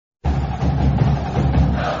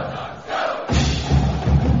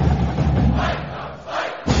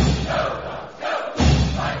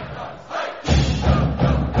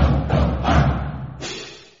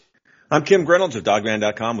I'm Kim Reynolds of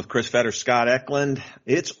Dogman.com with Chris Fetter, Scott Eklund.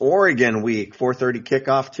 It's Oregon week, 4:30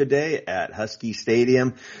 kickoff today at Husky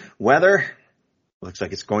Stadium. Weather looks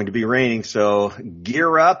like it's going to be raining, so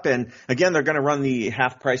gear up. And again, they're going to run the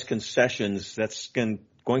half-price concessions. That's going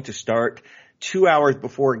to start 2 hours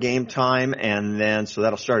before game time, and then so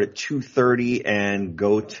that'll start at 2:30 and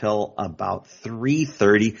go till about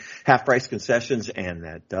 3:30. Half-price concessions, and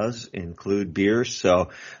that does include beers.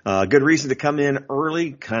 So, good reason to come in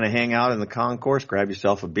early, kind of hang out in the concourse, grab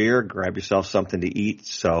yourself a beer, grab yourself something to eat.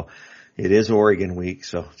 So, it is Oregon week,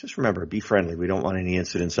 so just remember, be friendly. We don't want any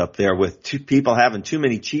incidents up there with people having too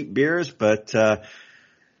many cheap beers, but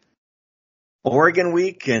Oregon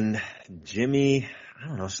week and Jimmy, I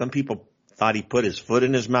don't know, some people thought he put his foot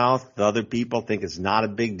in his mouth. The other people think it's not a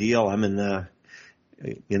big deal. I'm in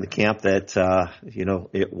the camp that,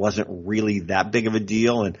 it wasn't really that big of a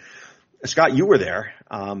deal. And Scott, you were there.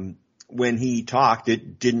 When he talked,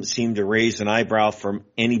 it didn't seem to raise an eyebrow from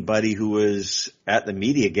anybody who was at the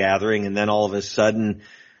media gathering. And then all of a sudden,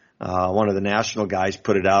 one of the national guys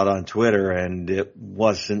put it out on Twitter, and it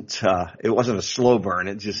wasn't a slow burn.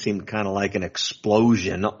 It just seemed kind of like an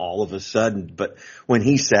explosion all of a sudden. But when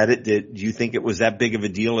he said it, did you think it was that big of a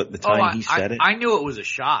deal at the time he said it? I knew it was a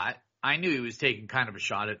shot. I knew he was taking kind of a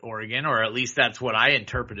shot at Oregon, or at least that's what I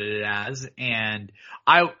interpreted it as. And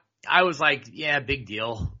I was like, yeah, big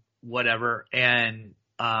deal, whatever. And,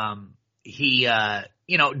 he,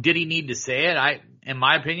 did he need to say it? In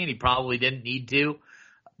my opinion, he probably didn't need to.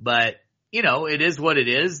 But, it is what it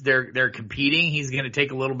is. They're competing. He's going to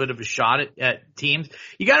take a little bit of a shot at teams.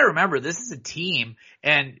 You got to remember, this is a team,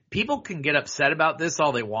 and people can get upset about this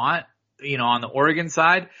all they want, on the Oregon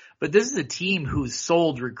side. But this is a team who's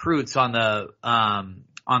sold recruits on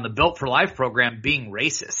the Built for Life program being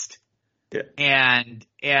racist. Yeah.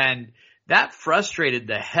 And that frustrated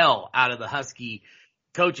the hell out of the Husky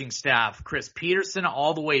coaching staff, Chris Peterson,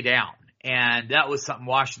 all the way down. And that was something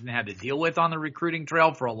Washington had to deal with on the recruiting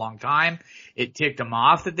trail for a long time. It ticked them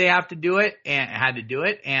off that they have to do it and had to do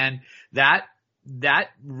it. And that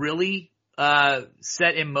really,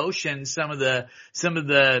 set in motion some of the,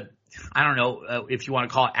 I don't know if you want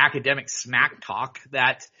to call it academic smack talk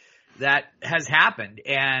that has happened.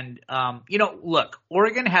 And, look,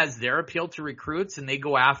 Oregon has their appeal to recruits, and they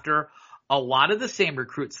go after a lot of the same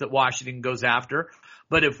recruits that Washington goes after.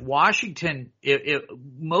 But if Washington, if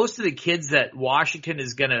most of the kids that Washington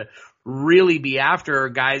is going to really be after are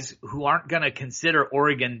guys who aren't going to consider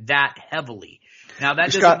Oregon that heavily. Now,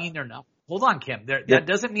 that doesn't mean they're not. Hold on, Kim. That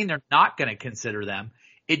doesn't mean they're not going to consider them.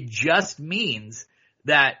 It just means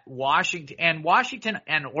that Washington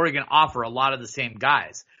and Oregon offer a lot of the same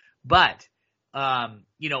guys. But,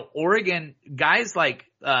 Oregon, guys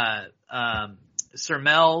like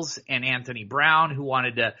Sermels and Anthony Brown, who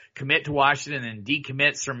wanted to commit to Washington and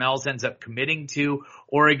decommit. Sermels ends up committing to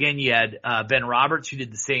Oregon. You had Ben Roberts, who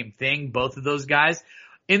did the same thing, both of those guys.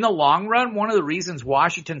 In the long run, one of the reasons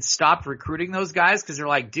Washington stopped recruiting those guys, because they're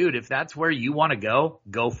like, dude, if that's where you want to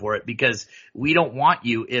go for it, because we don't want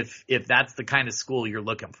you if that's the kind of school you're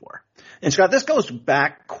looking for. And Scott, this goes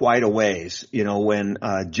back quite a ways. When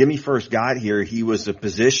Jimmy first got here, he was a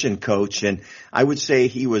position coach, and I would say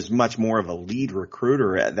he was much more of a lead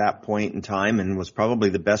recruiter at that point in time, and was probably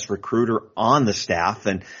the best recruiter on the staff.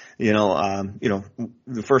 And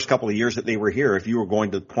the first couple of years that they were here, if you were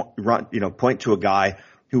going to point to a guy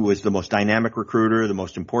who was the most dynamic recruiter, the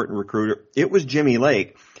most important recruiter, it was Jimmy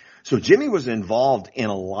Lake. So Jimmy was involved in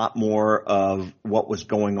a lot more of what was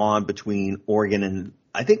going on between Oregon and,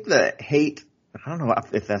 I think, the hate. I don't know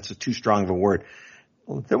if that's too strong of a word.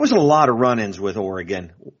 There was a lot of run-ins with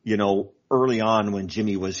Oregon, early on when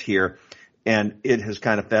Jimmy was here, and it has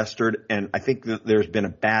kind of festered. And I think that there's been a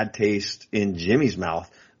bad taste in Jimmy's mouth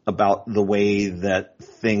about the way that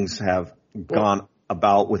things have gone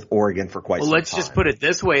about with Oregon for quite some time. Let's just put it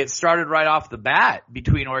this way. It started right off the bat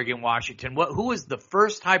between Oregon and Washington. Who was the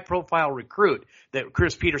first high-profile recruit that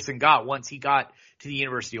Chris Peterson got once he got to the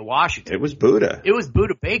University of Washington? It was Buddha. It was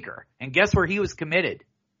Buddha Baker. And guess where he was committed?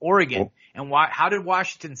 Oregon. Oh. And how did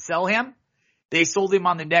Washington sell him? They sold him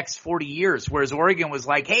on the next 40 years, whereas Oregon was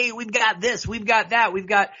like, hey, we've got this, we've got that, we've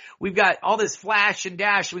got all this flash and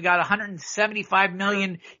dash, we got 175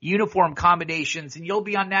 million uniform combinations, and you'll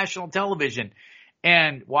be on national television.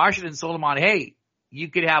 And Washington sold him on, hey, you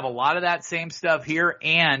could have a lot of that same stuff here,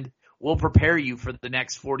 and we'll prepare you for the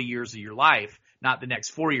next 40 years of your life, not the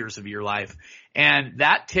next 4 years of your life. And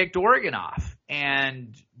that ticked Oregon off.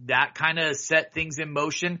 And that kind of set things in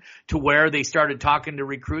motion to where they started talking to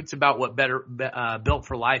recruits about what Built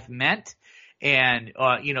for Life meant. And,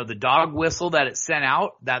 the dog whistle that it sent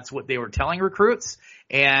out, that's what they were telling recruits.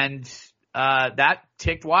 And that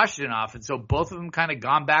ticked Washington off. And so both of them kind of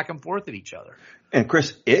gone back and forth at each other. And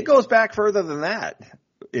Chris, it goes back further than that.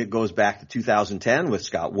 It goes back to 2010 with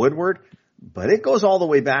Scott Woodward, but it goes all the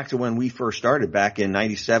way back to when we first started back in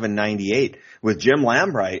 97, 98 with Jim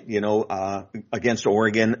Lambright, against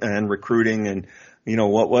Oregon and recruiting. And,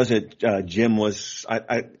 what was it? Jim was,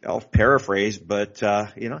 I'll paraphrase, but,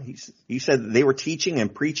 he said they were teaching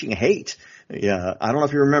and preaching hate. Yeah. I don't know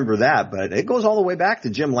if you remember that, but it goes all the way back to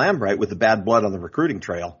Jim Lambright with the bad blood on the recruiting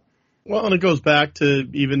trail. Well, and it goes back to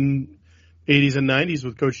even 80s and 90s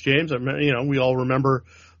with Coach James. We all remember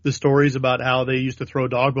the stories about how they used to throw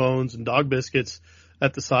dog bones and dog biscuits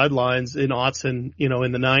at the sidelines in Autzen,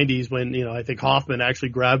 in the 90s when, I think Hoffman actually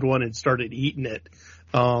grabbed one and started eating it.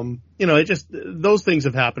 Those things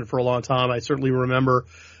have happened for a long time. I certainly remember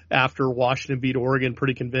after Washington beat Oregon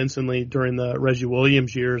pretty convincingly during the Reggie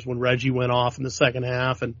Williams years when Reggie went off in the second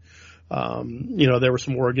half. And, there were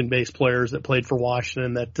some Oregon-based players that played for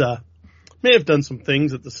Washington that may have done some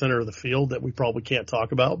things at the center of the field that we probably can't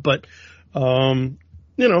talk about. But,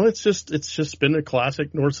 it's just been a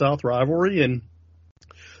classic North-South rivalry, and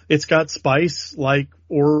it's got spice like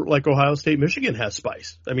Ohio State, Michigan has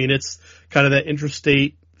spice. I mean, it's kind of that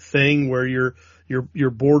interstate thing where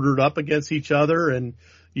you're bordered up against each other, and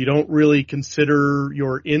you don't really consider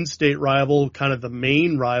your in-state rival kind of the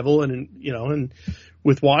main rival. And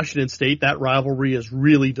with Washington State, that rivalry is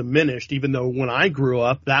really diminished, even though when I grew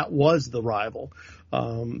up, that was the rival.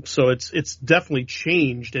 So it's definitely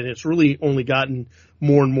changed, and it's really only gotten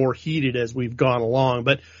more and more heated as we've gone along.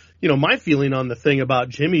 But, my feeling on the thing about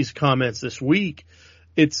Jimmy's comments this week,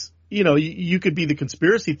 it's, you could be the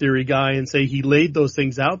conspiracy theory guy and say he laid those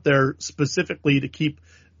things out there specifically to keep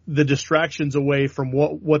the distractions away from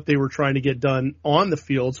what they were trying to get done on the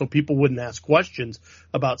field, so people wouldn't ask questions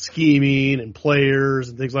about scheming and players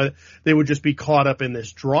and things like that. They would just be caught up in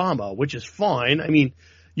this drama, which is fine. I mean,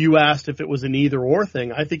 you asked if it was an either or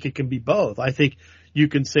thing. I think it can be both. I think you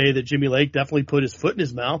can say that Jimmy Lake definitely put his foot in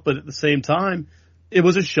his mouth, but at the same time, it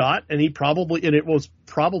was a shot, and it was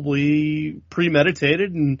probably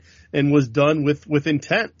premeditated and was done with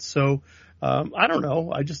intent. So, I don't know.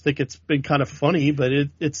 I just think it's been kind of funny, but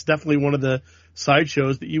it's definitely one of the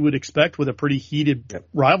sideshows that you would expect with a pretty heated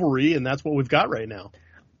rivalry, and that's what we've got right now.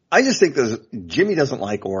 I just think Jimmy doesn't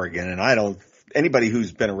like Oregon, and anybody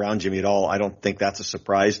who's been around Jimmy at all, I don't think that's a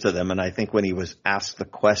surprise to them. And I think when he was asked the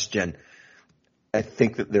question, I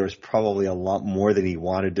think that there was probably a lot more than he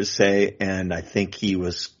wanted to say, and I think he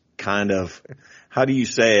was kind of, how do you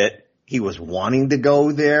say it? He was wanting to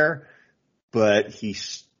go there, but he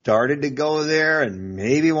started to go there and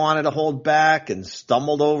maybe wanted to hold back and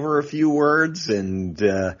stumbled over a few words. And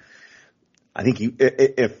I think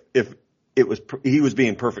if he was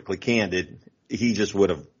being perfectly candid, he just would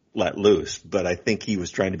have let loose. But I think he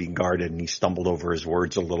was trying to be guarded and he stumbled over his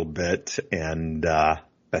words a little bit, and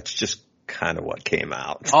that's just kind of what came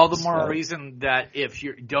out. All the more reason that if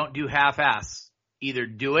you don't do half-ass, either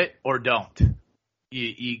do it or don't.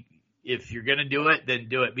 If you're going to do it, then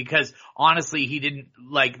do it. Because honestly, he didn't,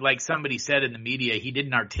 like somebody said in the media, he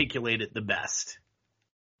didn't articulate it the best.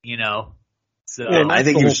 So well, I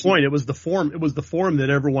think the whole point. It was the form that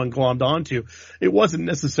everyone glommed onto. It wasn't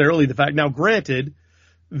necessarily the fact. Now, granted,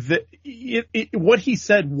 what he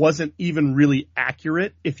said wasn't even really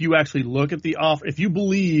accurate. If you actually look at the offer, if you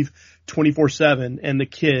believe 24/7 and the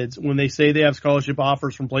kids, when they say they have scholarship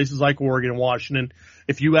offers from places like Oregon and Washington,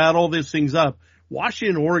 if you add all these things up,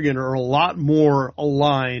 Washington and Oregon are a lot more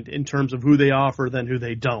aligned in terms of who they offer than who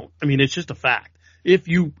they don't. I mean, it's just a fact if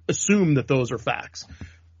you assume that those are facts.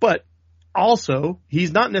 But also,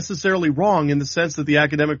 he's not necessarily wrong in the sense that the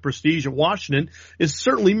academic prestige at Washington is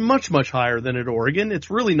certainly much, much higher than at Oregon. It's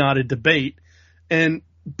really not a debate.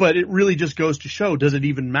 But it really just goes to show, does it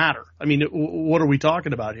even matter? I mean, what are we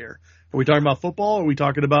talking about here? Are we talking about football or are we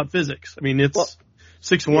talking about physics? I mean, it's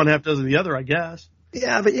 6 of one, half dozen of the other, I guess.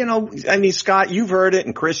 Yeah, but Scott, you've heard it,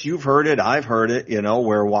 and Chris, you've heard it, I've heard it,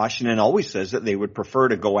 where Washington always says that they would prefer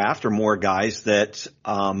to go after more guys that,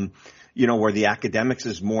 where the academics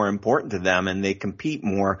is more important to them and they compete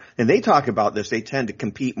more. And they talk about this. They tend to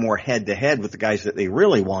compete more head to head with the guys that they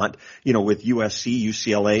really want, with USC,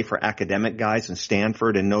 UCLA for academic guys, and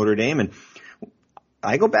Stanford and Notre Dame. And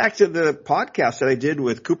I go back to the podcast that I did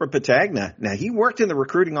with Cooper Patagna. Now, he worked in the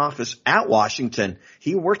recruiting office at Washington.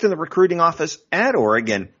 He worked in the recruiting office at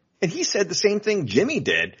Oregon. And he said the same thing Jimmy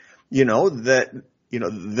did,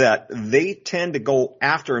 that they tend to go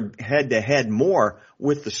after head to head more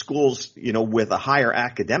with the schools, with a higher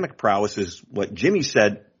academic prowess is what Jimmy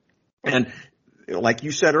said. And like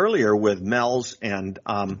you said earlier with Mel's and,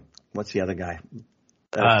 what's the other guy?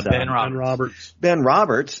 Ben Roberts. Ben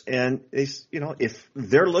Roberts. And if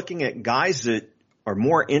they're looking at guys that are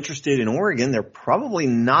more interested in Oregon, they're probably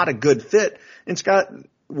not a good fit. And Scott,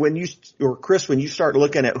 Chris, when you start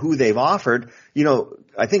looking at who they've offered,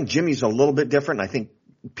 I think Jimmy's a little bit different. I think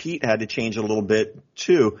Pete had to change a little bit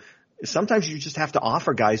too. Sometimes you just have to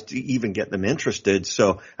offer guys to even get them interested.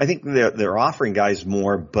 So I think they're offering guys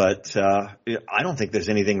more, but I don't think there's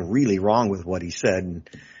anything really wrong with what he said. And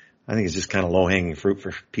I think it's just kind of low hanging fruit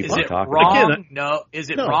for people to talk about. Wrong? No. Is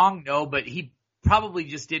it wrong? No, but he probably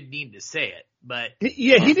just didn't need to say it. But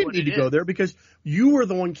he didn't need to go there because you were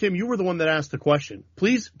the one, Kim, you were the one that asked the question.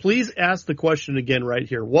 Please ask the question again right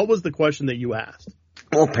here. What was the question that you asked?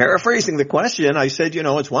 Well, paraphrasing the question, I said,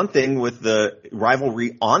 it's one thing with the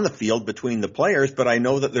rivalry on the field between the players, but I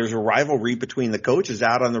know that there's a rivalry between the coaches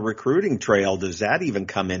out on the recruiting trail. Does that even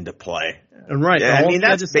come into play? And right. Yeah,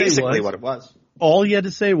 that's basically what it was. All he had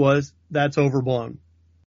to say was, that's overblown.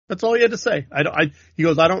 That's all he had to say. He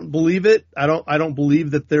goes, I don't believe it. I don't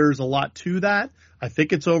believe that there's a lot to that. I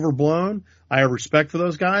think it's overblown. I have respect for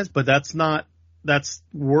those guys, but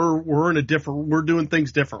we're doing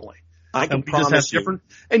things differently. I can promise you.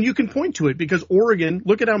 And you can point to it because Oregon,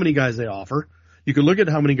 look at how many guys they offer. You can look at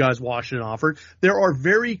how many guys Washington offered. There are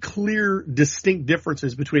very clear, distinct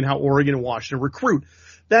differences between how Oregon and Washington recruit.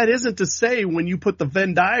 That isn't to say when you put the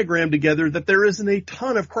Venn diagram together that there isn't a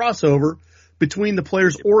ton of crossover between the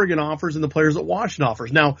players Oregon offers and the players that Washington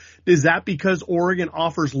offers. Now, is that because Oregon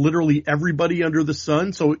offers literally everybody under the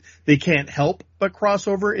sun, so they can't help but cross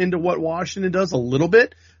over into what Washington does a little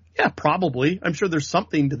bit? Yeah, probably. I'm sure there's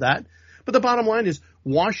something to that. But the bottom line is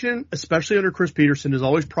Washington, especially under Chris Petersen, has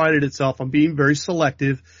always prided itself on being very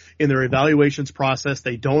selective in their evaluations process.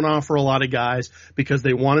 They don't offer a lot of guys because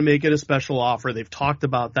they want to make it a special offer. They've talked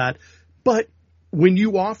about that. But when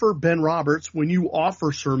you offer Ben Roberts, when you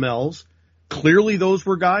offer Sir Mel's, clearly those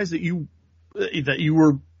were guys that you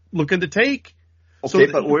were looking to take.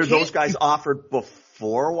 Okay, but were those guys offered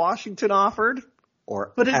before Washington offered?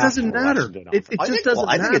 But it doesn't matter. It just doesn't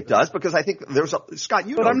matter. I think it does because I think there's Scott,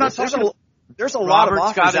 but I'm not talking. There's a lot of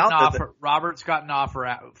offers out there. Roberts got an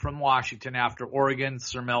offer from Washington after Oregon.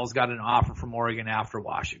 Sir Mel's got an offer from Oregon after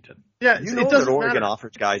Washington. Yeah, you know that Oregon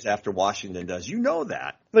offers guys after Washington does. You know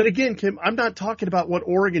that. But again, Kim, I'm not talking about what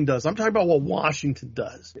Oregon does. I'm talking about what Washington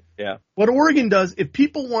does. Yeah. What Oregon does, if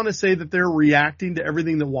people want to say that they're reacting to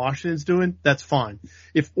everything that Washington's doing, that's fine.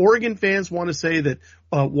 If Oregon fans want to say that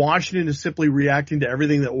Washington is simply reacting to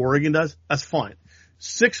everything that Oregon does, that's fine.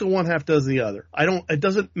 6 of one, half dozen the other. It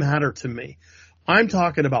doesn't matter to me. I'm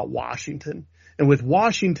talking about Washington. And with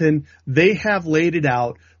Washington, they have laid it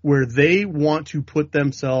out where they want to put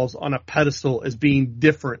themselves on a pedestal as being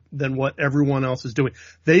different than what everyone else is doing.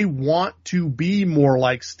 They want to be more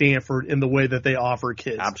like Stanford in the way that they offer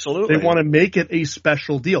kids. Absolutely. They want to make it a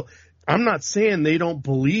special deal. I'm not saying they don't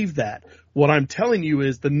believe that. What I'm telling you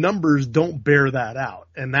is the numbers don't bear that out,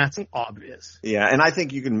 and that's obvious. Yeah, and I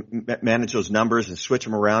think you can manage those numbers and switch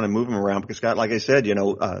them around and move them around because, Scott, like I said,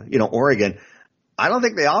 Oregon, I don't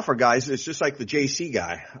think they offer guys. It's just like the JC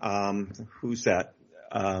guy. Who's that?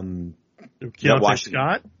 Keontae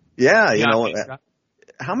Scott? Yeah,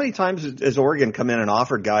 how many times has Oregon come in and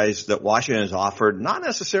offered guys that Washington has offered, not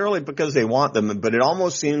necessarily because they want them, but it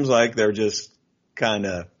almost seems like they're just kind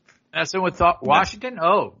of. Messing with Washington?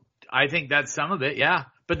 Oh, I think that's some of it, yeah.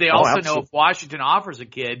 But they also know if Washington offers a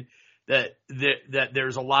kid that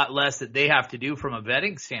there's a lot less that they have to do from a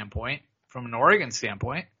vetting standpoint, from an Oregon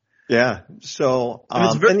standpoint. Yeah. So,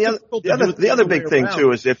 and the other big thing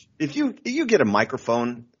too is if you get a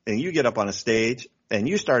microphone and you get up on a stage and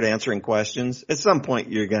you start answering questions, at some point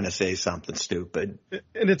you're going to say something stupid.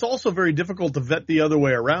 And it's also very difficult to vet the other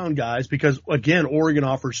way around, guys, because again, Oregon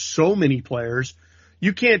offers so many players.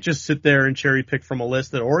 You can't just sit there and cherry pick from a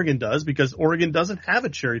list that Oregon does because Oregon doesn't have a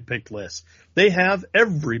cherry picked list. They have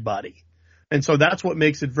everybody. And so that's what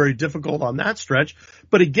makes it very difficult on that stretch.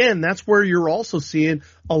 But again, that's where you're also seeing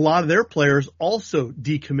a lot of their players also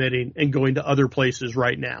decommitting and going to other places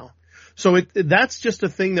right now. So that's just a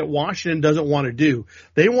thing that Washington doesn't want to do.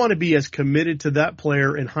 They want to be as committed to that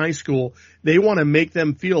player in high school. They want to make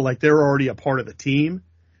them feel like they're already a part of the team.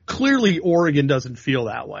 Clearly, Oregon doesn't feel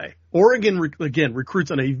that way. Oregon, again,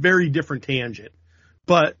 recruits on a very different tangent.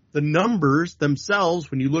 But the numbers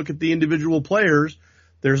themselves, when you look at the individual players,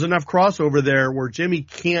 there's enough crossover there where Jimmy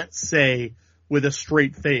can't say with a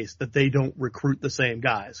straight face that they don't recruit the same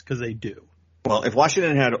guys, because they do. Well, if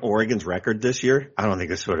Washington had Oregon's record this year, I don't think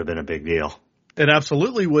this would have been a big deal. It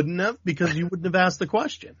absolutely wouldn't have, because you wouldn't have asked the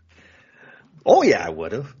question. Oh, yeah, I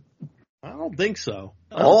would have. I don't think so.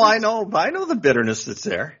 I know the bitterness that's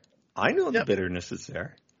there. I know the bitterness that's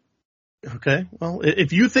there. Okay. Well,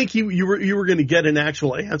 if you think you were going to get an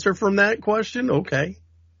actual answer from that question, okay.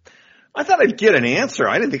 I thought I'd get an answer.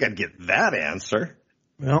 I didn't think I'd get that answer.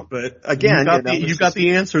 Well, but again, you got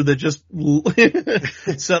the answer that just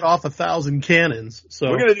set off 1,000 cannons.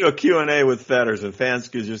 So we're going to do a Q&A with Fetters, and fans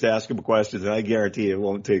could just ask him questions, and I guarantee it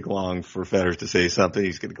won't take long for Fetters to say something.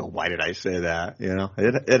 He's going to go, "Why did I say that?"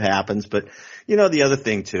 It happens. But the other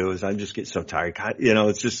thing too is I just get so tired.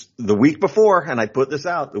 It's just the week before, and I put this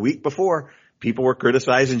out the week before. People were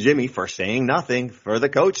criticizing Jimmy for saying nothing for the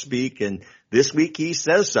coach speak, and this week he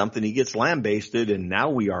says something, he gets lambasted, and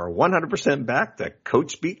now we are 100% back to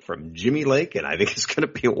coach speak from Jimmy Lake, and I think it's going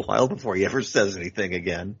to be a while before he ever says anything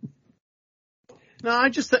again. No,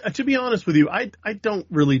 to be honest with you, I don't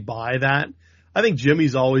really buy that. I think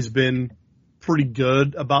Jimmy's always been pretty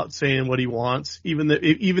good about saying what he wants, even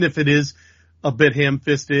if it is a bit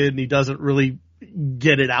ham-fisted and he doesn't really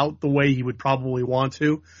get it out the way he would probably want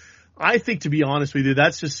to. I think, to be honest with you,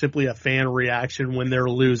 that's just simply a fan reaction when they're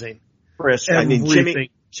losing. Chris, Jimmy,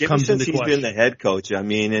 since he's been the head coach,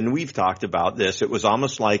 and we've talked about this, it was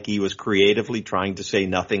almost like he was creatively trying to say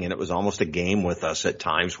nothing, and it was almost a game with us at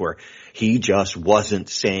times where he just wasn't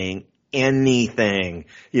saying anything,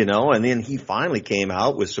 and then he finally came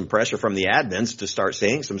out with some pressure from the admins to start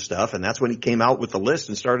saying some stuff, and that's when he came out with the list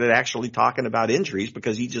and started actually talking about injuries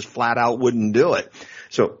because he just flat out wouldn't do it.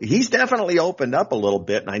 So he's definitely opened up a little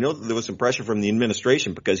bit, and I know that there was some pressure from the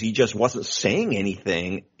administration because he just wasn't saying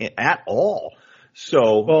anything at all.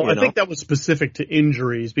 So, I think that was specific to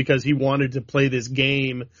injuries because he wanted to play this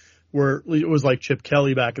game where it was like Chip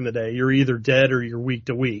Kelly back in the day. You're either dead or you're week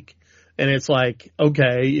to week. And it's like,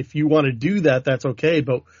 okay, if you want to do that, that's okay.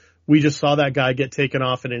 But we just saw that guy get taken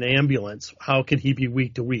off in an ambulance. How could he be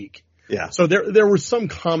week to week? Yeah. So there was some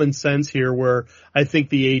common sense here where I think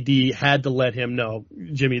the AD had to let him know,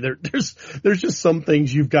 Jimmy, there's just some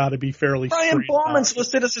things you've got to be fairly Brian Bowman's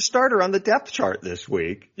listed as a starter on the depth chart this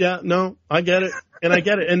week. Yeah, no, I get it. And I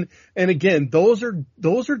get it. And again, those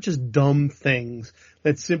are just dumb things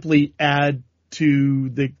that simply add to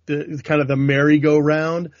the kind of the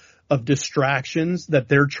merry-go-round of distractions that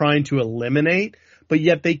they're trying to eliminate, but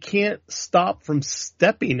yet they can't stop from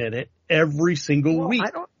stepping in it every single week.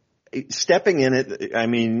 Stepping in it,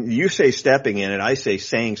 you say stepping in it, I say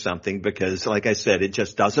saying something because, like I said, it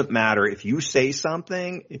just doesn't matter. If you say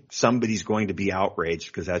something, somebody's going to be outraged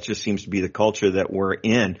because that just seems to be the culture that we're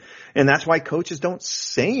in. And that's why coaches don't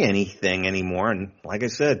say anything anymore. And like I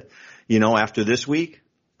said, after this week,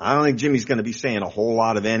 I don't think Jimmy's going to be saying a whole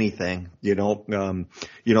lot of anything. The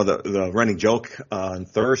running joke on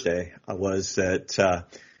Thursday was that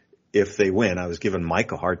if they win, I was giving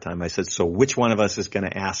Mike a hard time. I said, so which one of us is going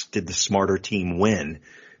to ask, did the smarter team win?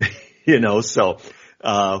 So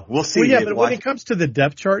we'll see. Well, yeah, but when it comes to the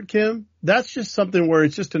depth chart, Kim, that's just something where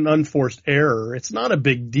it's just an unforced error. It's not a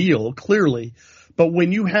big deal, clearly. But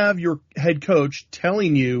when you have your head coach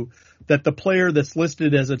telling you that the player that's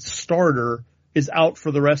listed as a starter is out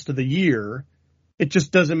for the rest of the year, it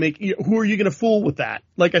just doesn't make, who are you going to fool with that?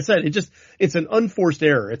 Like I said, it's an unforced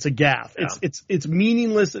error. It's a gaffe. Yeah. It's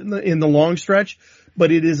meaningless in the long stretch,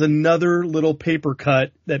 but it is another little paper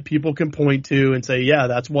cut that people can point to and say, yeah,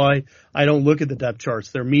 that's why I don't look at the depth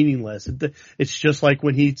charts. They're meaningless. It's just like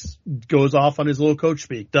when he goes off on his little coach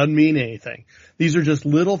speak. Doesn't mean anything. These are just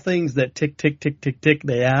little things that tick, tick, tick, tick, tick.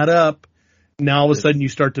 They add up. Now all of a sudden you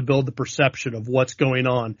start to build the perception of what's going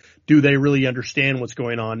on. Do they really understand what's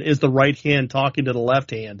going on? Is the right hand talking to the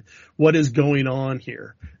left hand? What is going on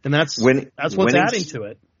here? And that's what's adding to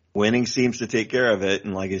it. Winning seems to take care of it.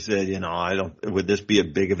 And like I said, would this be a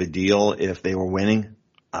big of a deal if they were winning?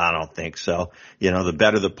 I don't think so. The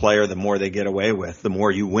better the player, the more they get away with. The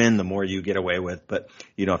more you win, the more you get away with. But,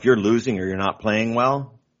 if you're losing or you're not playing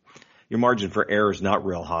well, your margin for error is not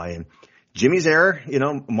real high. And Jimmy's error,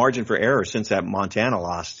 margin for error since that Montana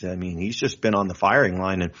loss. He's just been on the firing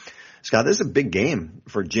line. And Scott, this is a big game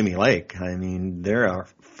for Jimmy Lake. They are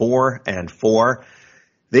 4-4.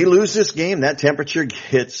 They lose this game, that temperature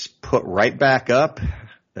gets put right back up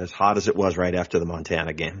as hot as it was right after the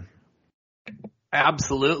Montana game.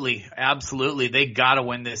 Absolutely. Absolutely. They gotta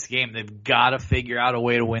win this game. They've gotta figure out a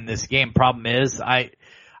way to win this game. Problem is,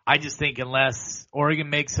 I just think unless Oregon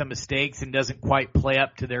makes some mistakes and doesn't quite play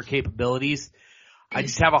up to their capabilities, I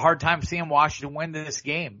just have a hard time seeing Washington win this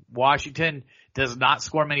game. Washington does not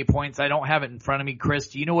score many points. I don't have it in front of me. Chris,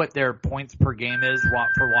 do you know what their points per game is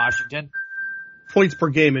for Washington? Points per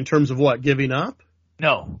game in terms of what? Giving up?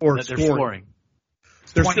 No. Or that they're scoring.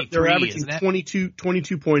 They're averaging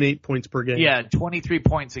 22.8 points per game. Yeah, 23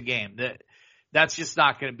 points a game. That's just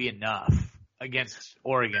not going to be enough against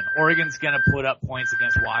Oregon. Oregon's going to put up points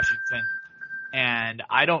against Washington. And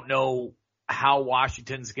I don't know how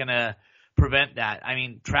Washington's going to prevent that. I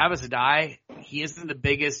mean, Travis Adai, he isn't the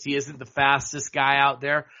biggest, he isn't the fastest guy out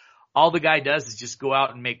there. All the guy does is just go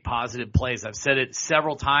out and make positive plays. I've said it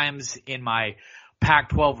several times in my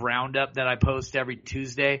Pac-12 roundup that I post every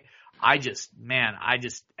Tuesday. I just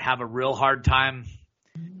have a real hard time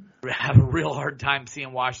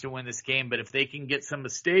seeing Washington win this game. But if they can get some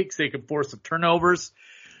mistakes, they can force some turnovers.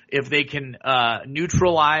 If they can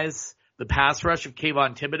neutralize the pass rush of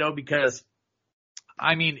Kayvon Thibodeau, because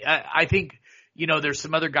I mean, I think, you know, there's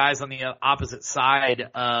some other guys on the opposite side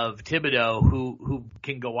of Thibodeau who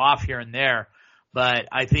can go off here and there. But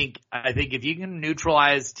I think if you can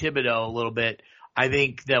neutralize Thibodeau a little bit, I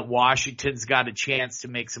think that Washington's got a chance to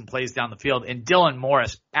make some plays down the field. And Dylan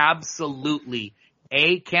Morris absolutely,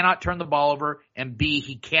 A, cannot turn the ball over, and B,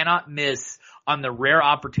 he cannot miss on the rare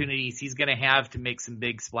opportunities he's going to have to make some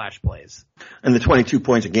big splash plays. And the 22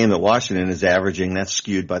 points a game that Washington is averaging, that's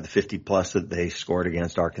skewed by the 50-plus that they scored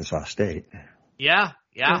against Arkansas State. Yeah.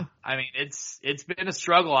 I mean, it's been a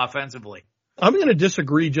struggle offensively. I'm going to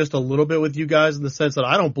disagree just a little bit with you guys in the sense that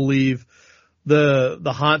I don't believe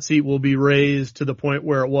the hot seat will be raised to the point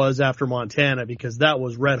where it was after Montana, because that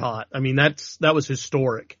was red hot. I mean, that was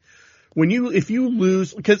historic. If you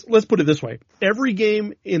lose, because let's put it this way, every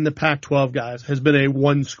game in the Pac-12, guys, has been a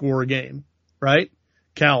one-score game, right?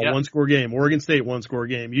 Cal, yep. One-score game. Oregon State, one-score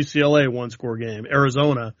game. UCLA, one-score game.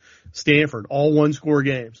 Arizona, Stanford, all one-score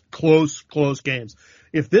games. Close games.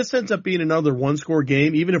 If this ends up being another one-score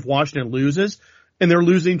game, even if Washington loses, and they're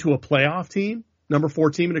losing to a playoff team, number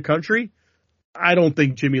 4 team in the country, I don't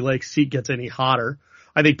think Jimmy Lake's seat gets any hotter.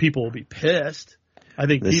 I think people will be pissed. I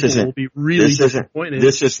think people will be really disappointed.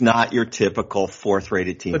 This is not your typical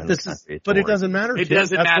 4th-rated team in the country. But it doesn't matter. It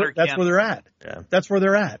doesn't matter. That's where they're at. Yeah. That's where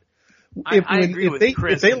they're at. I agree with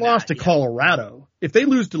Chris. If they lost to Colorado, if they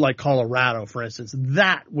lose to like Colorado, for instance,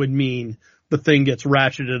 that would mean the thing gets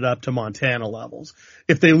ratcheted up to Montana levels.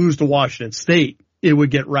 If they lose to Washington State, it would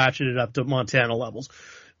get ratcheted up to Montana levels.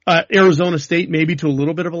 Arizona State, maybe to a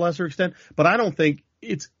little bit of a lesser extent, but I don't think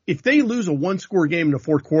if they lose a one-score game in the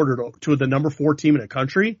fourth quarter to the number 4 team in the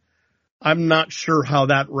country, I'm not sure how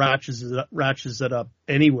that ratchets it up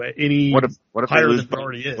anyway. What if higher than it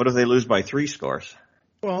already is. What if they lose by 3 scores?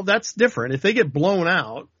 Well, that's different. If they get blown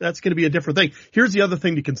out, that's going to be a different thing. Here's the other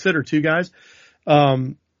thing to consider too, guys.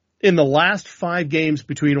 In the last 5 games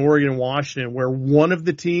between Oregon and Washington, where one of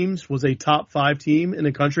the teams was a top 5 team in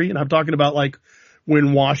the country, and I'm talking about like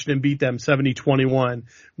when Washington beat them 70-21,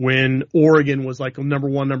 when Oregon was like a number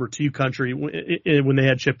 1, number 2 country when they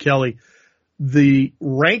had Chip Kelly, the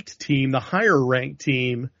ranked team, the higher ranked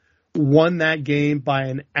team, won that game by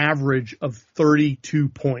an average of 32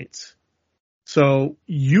 points. So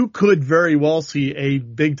you could very well see a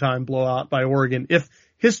big time blowout by Oregon if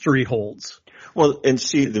history holds. Well, and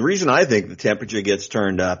see, the reason I think the temperature gets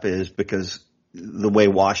turned up is because the way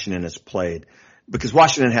Washington has played. Because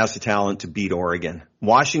Washington has the talent to beat Oregon.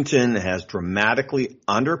 Washington has dramatically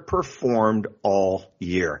underperformed all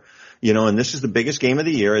year. You know, and this is the biggest game of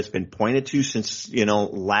the year. It's been pointed to since,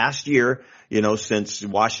 last year, since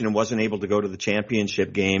Washington wasn't able to go to the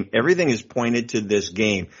championship game. Everything is pointed to this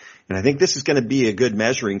game. And I think this is going to be a good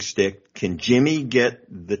measuring stick. Can Jimmy get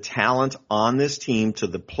the talent on this team to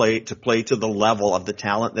play to the level of the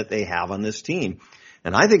talent that they have on this team?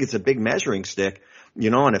 And I think it's a big measuring stick.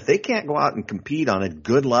 And if they can't go out and compete on a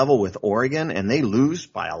good level with Oregon and they lose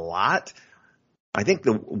by a lot, I think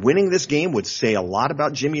winning this game would say a lot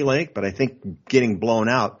about Jimmy Lake, but I think getting blown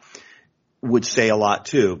out would say a lot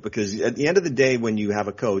too, because at the end of the day, when you have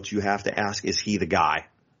a coach, you have to ask, is he the guy?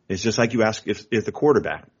 It's just like you ask if the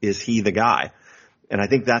quarterback, is he the guy? And I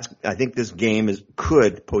think this game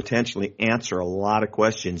could potentially answer a lot of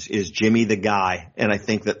questions. Is Jimmy the guy? And I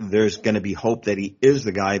think that there's going to be hope that he is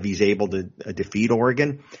the guy if he's able to defeat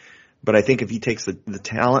Oregon. But I think if he takes the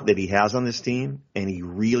talent that he has on this team and he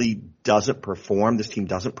really doesn't perform, this team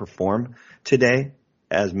doesn't perform today,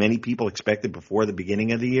 as many people expected before the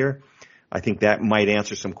beginning of the year, I think that might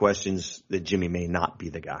answer some questions that Jimmy may not be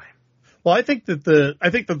the guy. Well, I think that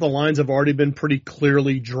the lines have already been pretty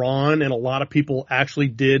clearly drawn, and a lot of people actually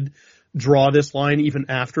did draw this line even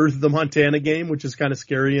after the Montana game, which is kind of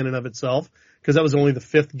scary in and of itself, because that was only the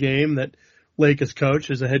 5th game that Lake has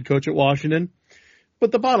coached as a head coach at Washington.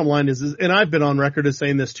 But the bottom line is, and I've been on record as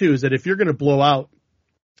saying this too, is that if you're going to blow out,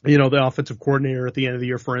 the offensive coordinator at the end of the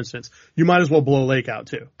year, for instance, you might as well blow Lake out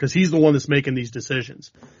too, because he's the one that's making these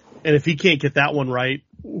decisions. And if he can't get that one right,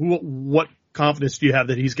 what confidence do you have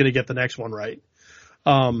that he's going to get the next one right?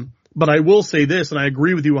 But I will say this, and I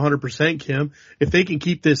agree with you 100%, Kim. If they can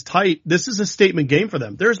keep this tight, this is a statement game for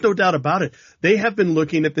them. There's no doubt about it. They have been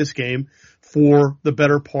looking at this game for the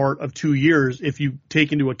better part of 2 years if you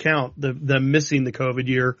take into account them missing the COVID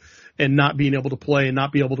year and not being able to play and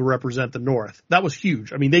not be able to represent the North. That was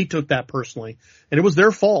huge. I mean, they took that personally, and it was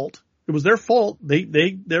their fault. It was their fault.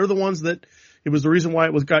 They're the ones that it was the reason why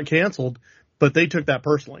it got canceled, but they took that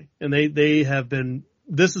personally, and they have been.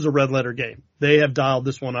 This is a red letter game. They have dialed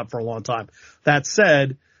this one up for a long time. That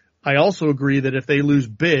said, I also agree that if they lose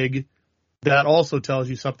big, that also tells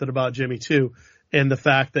you something about Jimmy too, and the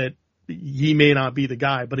fact that he may not be the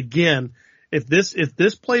guy. But again, if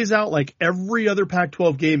this plays out like every other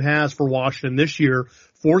Pac-12 game has for Washington this year,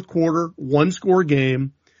 fourth quarter, 1-score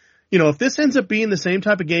game, if this ends up being the same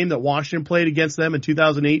type of game that Washington played against them in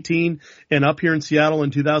 2018 and up here in Seattle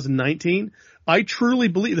in 2019, I truly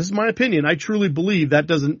believe, this is my opinion, I truly believe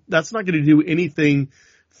that's not going to do anything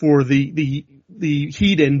for the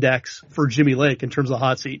heat index for Jimmy Lake in terms of the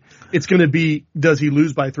hot seat. It's going to be, does he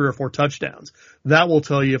lose by 3 or 4 touchdowns? That will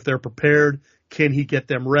tell you if they're prepared. Can he get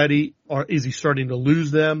them ready, or is he starting to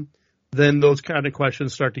lose them? Then those kind of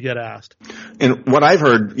questions start to get asked. And what I've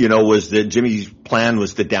heard, was that Jimmy's plan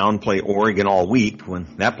was to downplay Oregon all week,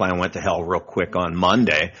 when that plan went to hell real quick on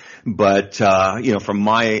Monday. But, from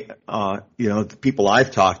my, the people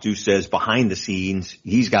I've talked to says behind the scenes,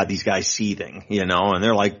 he's got these guys seething, and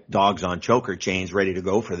they're like dogs on choker chains ready to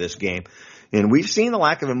go for this game. And we've seen the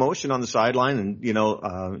lack of emotion on the sideline, and,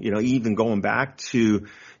 even going back to,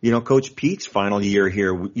 Coach Pete's final year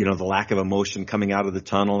here, the lack of emotion coming out of the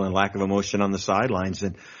tunnel and lack of emotion on the sidelines.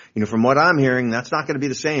 And, from what I'm hearing, that's not going to be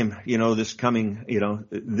the same, this coming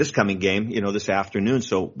game, this afternoon.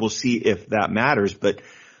 So we'll see if that matters. But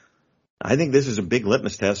I think this is a big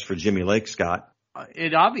litmus test for Jimmy Lake, Scott.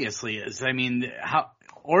 It obviously is. I mean,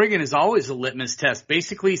 Oregon is always a litmus test,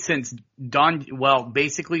 basically since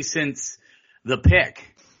the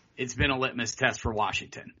pick, it's been a litmus test for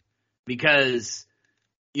Washington, because,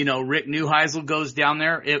 Rick Neuheisel goes down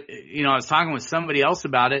there. I was talking with somebody else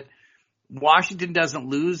about it. Washington doesn't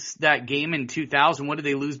lose that game in 2000. What did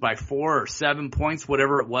they lose by 4 or 7 points,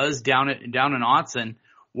 whatever it was, down in Autzen?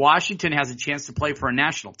 Washington has a chance to play for a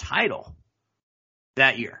national title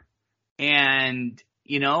that year. And,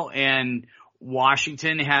 and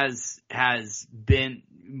Washington has been,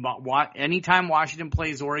 anytime Washington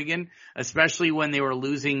plays Oregon, especially when they were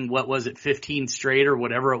losing, 15 straight or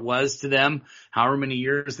whatever it was to them, however many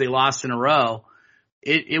years they lost in a row,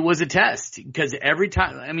 it was a test. Because every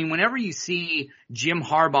time, whenever you see Jim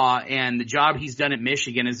Harbaugh and the job he's done at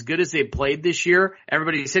Michigan, as good as they played this year,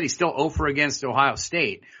 everybody said he's still 0 for against Ohio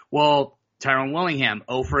State. Well, Tyrone Willingham,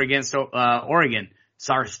 0 for against Oregon.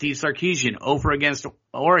 Steve Sarkisian, 0 for against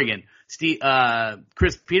Oregon.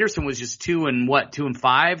 Chris Peterson was just 2 and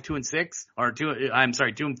 5, 2 and 6, or 2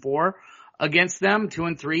 and 4 against them, 2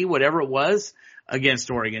 and 3, whatever it was against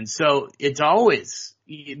Oregon. So they're always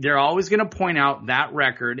going to point out that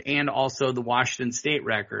record and also the Washington State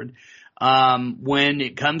record. When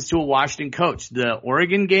it comes to a Washington coach, the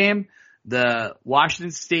Oregon game, the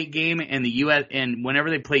Washington State game, and and whenever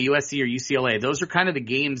they play USC or UCLA, those are kind of the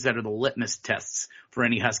games that are the litmus tests for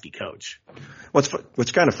any Husky coach. What's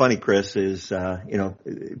kind of funny, Chris, is,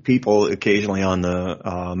 people occasionally on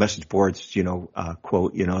the, message boards,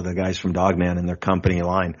 quote, the guys from Dogman and their company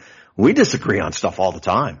line. We disagree on stuff all the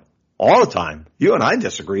time. All the time. You and I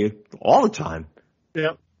disagree all the time.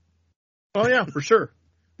 Yeah. Oh yeah, for sure.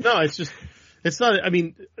 No, it's not,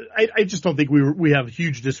 I just don't think we have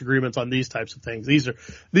huge disagreements on these types of things.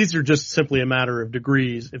 These are just simply a matter of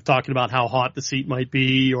degrees, if talking about how hot the seat might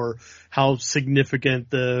be or how significant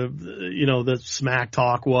the smack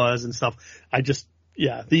talk was and stuff.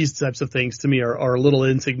 These types of things to me are a little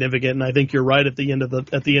insignificant. And I think you're right at the end of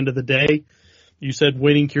the day. You said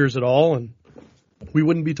winning cures it all, and we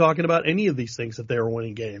wouldn't be talking about any of these things if they were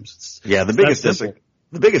winning games.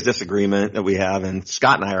 The biggest disagreement that we have, and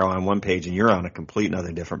Scott and I are on one page and you're on a complete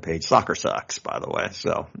another different page. Soccer sucks, by the way.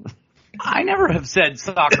 So I never have said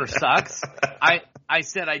soccer sucks. I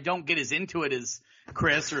said I don't get as into it as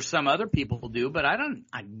Chris or some other people do, but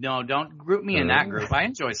don't group me in that group. I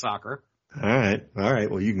enjoy soccer. All right.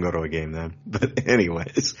 Well, you can go to a game then. But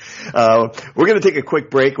anyways, we're going to take a quick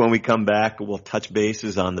break. When we come back, we'll touch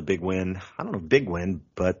bases on the big win. I don't know, big win,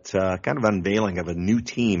 but kind of unveiling of a new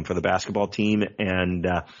team for the basketball team. And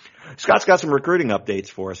Scott's got some recruiting updates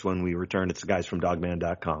for us when we return. It's the guys from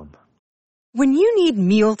Dogman.com. When you need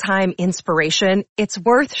mealtime inspiration, it's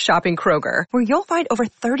worth shopping Kroger, where you'll find over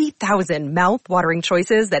 30,000 mouth-watering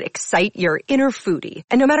choices that excite your inner foodie.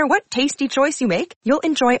 And no matter what tasty choice you make, you'll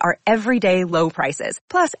enjoy our everyday low prices,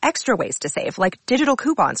 plus extra ways to save, like digital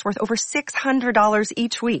coupons worth over $600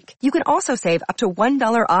 each week. You can also save up to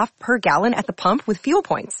 $1 off per gallon at the pump with fuel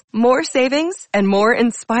points. More savings and more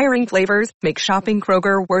inspiring flavors make shopping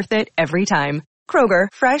Kroger worth it every time.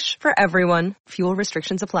 Kroger, fresh for everyone. Fuel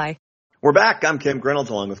restrictions apply. We're back. I'm Kim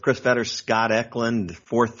Reynolds along with Chris Fetter, Scott Eklund.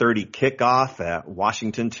 4:30 kickoff at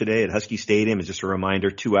Washington today at Husky Stadium. It's just a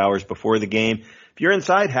reminder, 2 hours before the game. If you're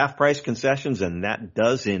inside, half-price concessions, and that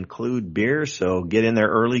does include beer. So get in there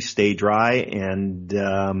early, stay dry, and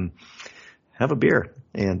have a beer.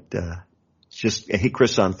 And hey,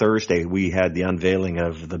 Chris, on Thursday we had the unveiling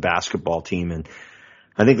of the basketball team, and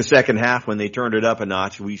I think the second half, when they turned it up a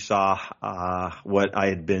notch, we saw what I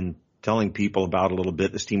had been telling people about a little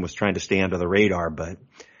bit. This team was trying to stay under the radar, but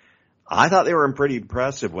I thought they were pretty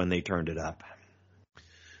impressive when they turned it up.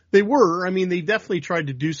 They were. I mean, they definitely tried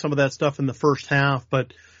to do some of that stuff in the first half,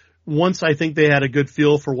 but once I think they had a good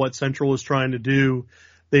feel for what Central was trying to do,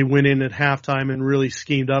 they went in at halftime and really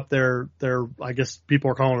schemed up their I guess people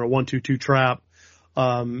are calling it a 1-2-2 trap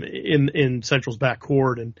in Central's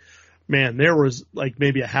backcourt. And man, there was like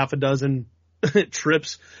maybe a half a dozen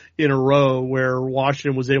trips in a row where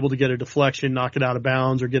Washington was able to get a deflection, knock it out of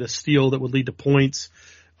bounds, or get a steal that would lead to points.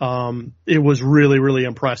 It was really, really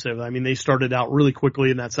impressive. I mean, they started out really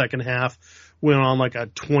quickly in that second half, went on like a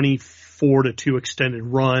 24-2 extended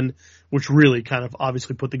run, which really kind of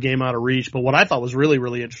obviously put the game out of reach. But what I thought was really,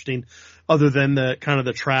 really interesting, other than the kind of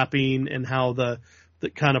the trapping and how the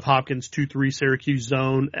kind of Hopkins 2-3 Syracuse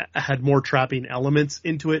zone had more trapping elements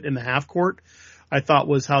into it in the half court, I thought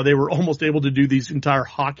was how they were almost able to do these entire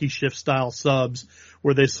hockey shift style subs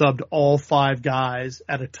where they subbed all 5 guys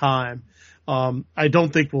at a time. I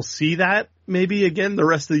don't think we'll see that maybe again the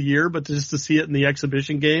rest of the year, but just to see it in the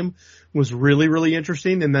exhibition game was really, really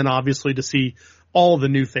interesting. And then obviously to see all the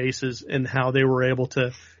new faces and how they were able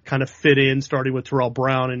to kind of fit in, starting with Terrell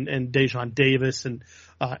Brown and Dejon Davis and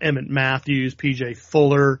Emmett Matthews, PJ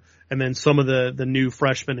Fuller, and then some of the new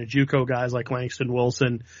freshmen and JUCO guys like Langston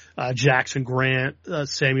Wilson, Jackson Grant,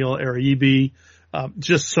 Samuel Aribi,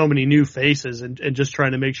 just so many new faces, and just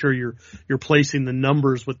trying to make sure you're placing the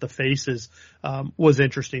numbers with the faces was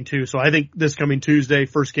interesting too. So I think this coming Tuesday,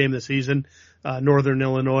 first game of the season, Northern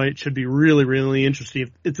Illinois, it should be really, really interesting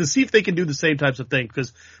to see if they can do the same types of things,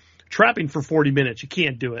 because trapping for 40 minutes, you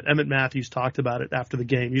can't do it. Emmett Matthews talked about it after the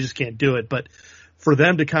game. You just can't do it. But for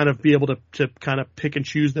them to kind of be able to kind of pick and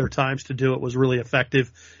choose their times to do it was really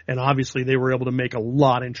effective. And obviously they were able to make a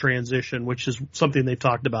lot in transition, which is something they've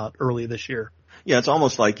talked about early this year. Yeah, it's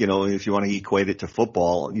almost like, if you want to equate it to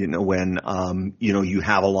football, when, you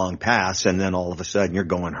have a long pass and then all of a sudden you're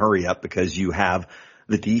going hurry up because you have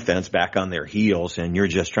the defense back on their heels and you're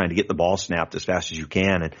just trying to get the ball snapped as fast as you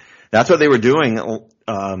can. And that's what they were doing,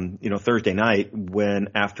 Thursday night when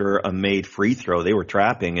after a made free throw, they were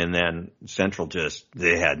trapping, and then Central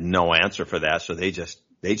they had no answer for that. So they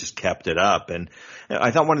just kept it up. And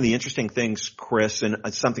I thought one of the interesting things, Chris, and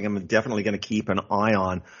it's something I'm definitely going to keep an eye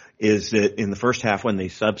on, is that in the first half when they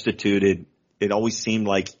substituted, it always seemed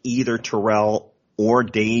like either Terrell or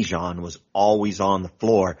Dejon was always on the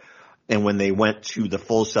floor. And when they went to the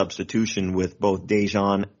full substitution with both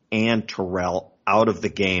Dejon and Terrell out of the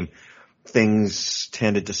game, things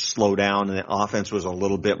tended to slow down and the offense was a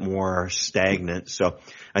little bit more stagnant. So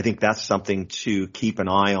I think that's something to keep an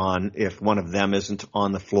eye on. If one of them isn't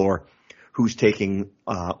on the floor, who's taking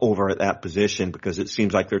over at that position, because it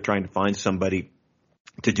seems like they're trying to find somebody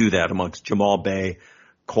to do that amongst Jamal Bay,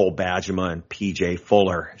 Cole Badgema, and PJ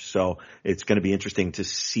Fuller. So it's going to be interesting to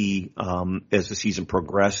see as the season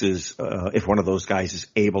progresses if one of those guys is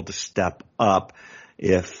able to step up,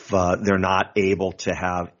 if they're not able to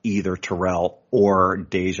have either Terrell or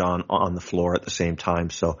Dejon on the floor at the same time.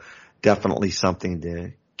 So definitely something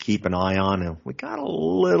to keep an eye on. And we got a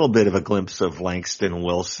little bit of a glimpse of Langston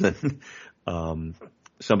Wilson.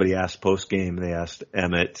 Somebody asked post game, they asked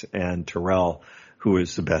Emmett and Terrell who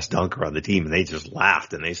is the best dunker on the team, and they just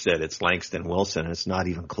laughed and they said it's Langston Wilson, and it's not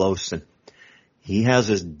even close. And he has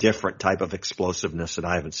this different type of explosiveness that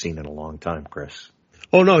I haven't seen in a long time, Chris.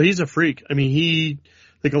 Oh no, he's a freak. I mean,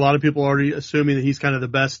 I think a lot of people are already assuming that he's kind of the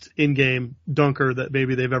best in-game dunker that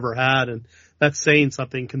maybe they've ever had, and that's saying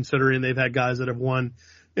something considering they've had guys that have won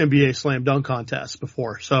NBA slam dunk contests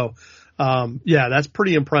before. So, that's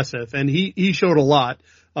pretty impressive, and he showed a lot.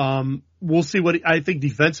 We'll see I think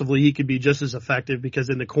defensively he could be just as effective, because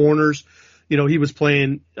in the corners, he was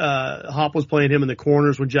playing, Hop was playing him in the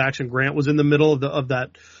corners when Jackson Grant was in the middle of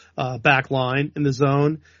that back line in the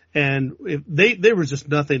zone. And if there was just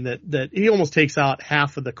nothing that he almost takes out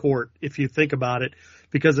half of the court if you think about it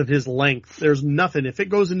because of his length. There's nothing. If it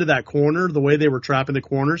goes into that corner, the way they were trapping the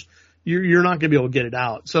corners, you're not going to be able to get it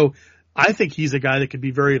out. So I think he's a guy that could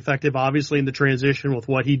be very effective, obviously in the transition with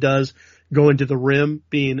what he does going to the rim,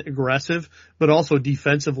 being aggressive, but also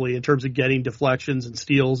defensively in terms of getting deflections and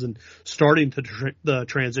steals and starting to the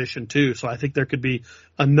transition too. So I think there could be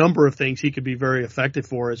a number of things he could be very effective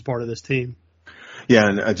for as part of this team. Yeah,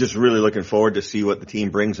 and just really looking forward to see what the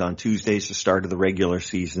team brings on Tuesdays, the start of the regular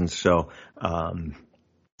season. So,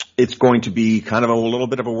 it's going to be kind of a little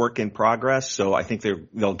bit of a work in progress. So I think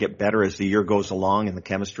they'll get better as the year goes along and the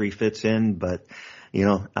chemistry fits in. But,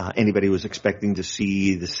 anybody was expecting to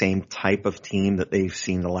see the same type of team that they've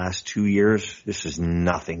seen the last 2 years, this is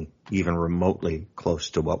nothing even remotely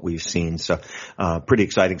close to what we've seen. So, pretty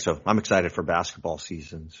exciting. So I'm excited for basketball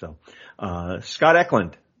season. So, Scott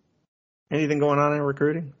Eklund, anything going on in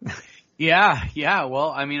recruiting? Yeah.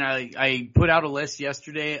 Well, I mean, I put out a list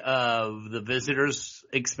yesterday of the visitors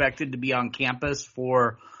expected to be on campus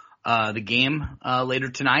for the game later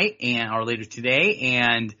tonight or later today,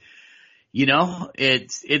 and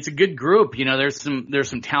it's a good group. There's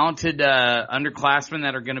some talented underclassmen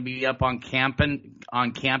that are going to be up on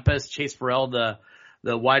campus. Chase Burrell,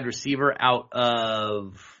 the wide receiver out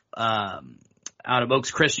of Oaks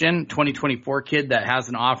Christian, 2024 kid that has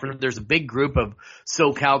an offer. There's a big group of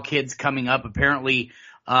SoCal kids coming up. Apparently,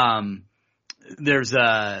 there's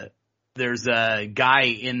a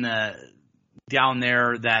guy down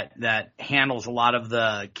there that handles a lot of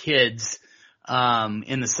the kids,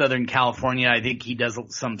 in the Southern California. I think he does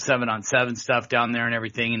some 7-on-7 stuff down there and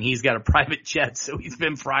everything. And he's got a private jet. So he's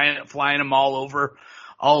been flying them all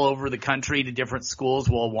over the country to different schools.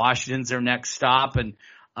 Well, Washington's their next stop. And,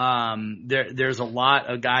 there's a lot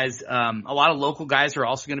of guys, a lot of local guys are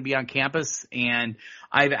also going to be on campus. And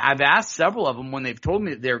I've asked several of them when they've told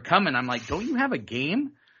me that they're coming. I'm like, don't you have a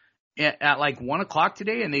game at like 1:00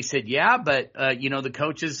 today? And they said, yeah, but, the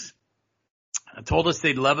coaches told us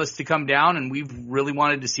they'd love us to come down and we've really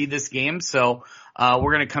wanted to see this game. So,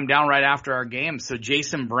 we're going to come down right after our game. So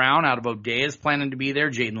Jason Brown out of O'Dea is planning to be there.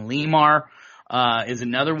 Jaden Lemar is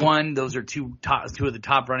another one. Those are two of the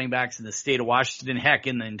top running backs in the state of Washington, heck,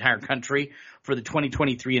 in the entire country for the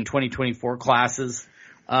 2023 and 2024 classes.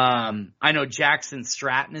 I know Jackson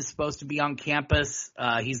Stratton is supposed to be on campus.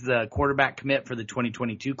 He's the quarterback commit for the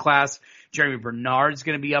 2022 class. Jeremy Bernard's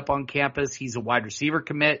going to be up on campus. He's a wide receiver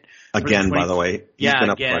commit. Again, by the way, he's been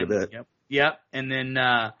up quite a bit. Yep. And then,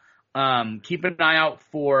 keep an eye out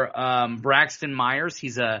for, Braxton Myers.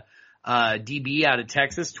 He's a DB out of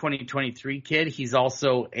Texas, 2023 kid. He's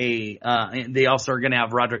also they also are going to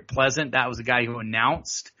have Roderick Pleasant. That was a guy who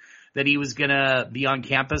announced that he was going to be on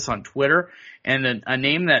campus on Twitter. And then a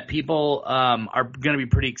name that people, are going to be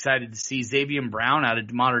pretty excited to see, Xavier Brown out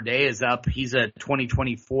of Mater Dei is up. He's a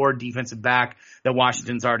 2024 defensive back that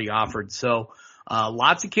Washington's already offered. So,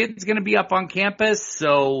 lots of kids going to be up on campus.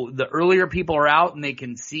 So the earlier people are out and they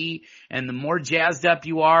can see, and the more jazzed up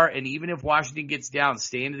you are, and even if Washington gets down,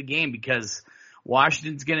 stay into the game, because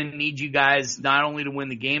Washington's going to need you guys not only to win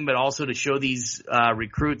the game, but also to show these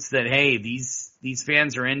recruits that, hey, these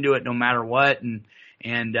fans are into it no matter what, and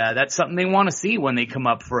that's something they want to see when they come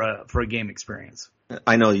up for a game experience.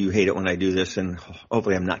 I know you hate it when I do this, and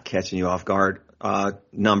hopefully I'm not catching you off guard.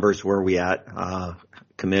 Numbers, where are we at?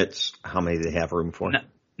 Commits, how many do they have room for?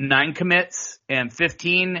 9 commits, and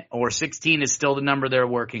 15 or 16 is still the number they're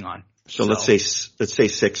working on. So let's say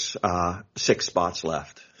 6 spots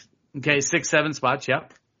left. Okay, 6-7 spots.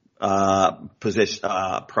 Yep.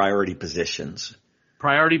 Priority positions.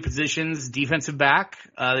 Priority positions, defensive back.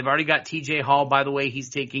 They've already got TJ Hall, by the way. He's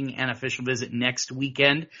taking an official visit next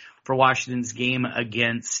weekend for Washington's game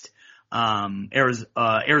against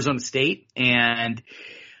Arizona State. And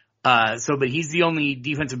but he's the only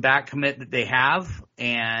defensive back commit that they have.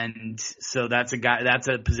 And so that's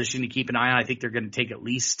a position to keep an eye on. I think they're going to take at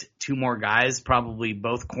least 2 more guys, probably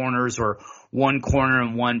both corners or one corner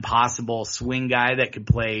and one possible swing guy that could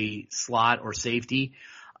play slot or safety.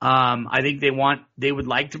 I think they would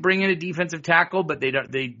like to bring in a defensive tackle, but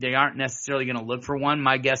they aren't necessarily going to look for one.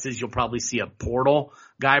 My guess is you'll probably see a portal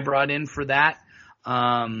guy brought in for that.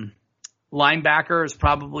 Linebacker is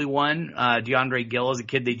probably one. DeAndre Gill is a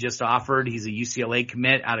kid they just offered. He's a UCLA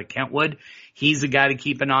commit out of Kentwood. He's a guy to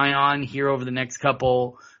keep an eye on here over the next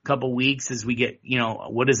couple weeks as we get,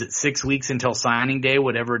 6 weeks until signing day,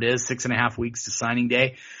 whatever it is, 6.5 weeks to signing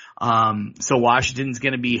day. So Washington's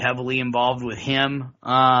going to be heavily involved with him.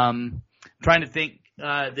 Trying to think,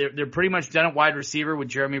 they're pretty much done at wide receiver with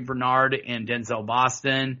Jeremy Bernard and Denzel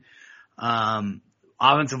Boston.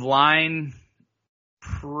 Offensive line,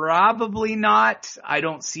 probably not. I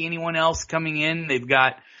don't see anyone else coming in. They've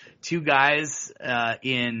got two guys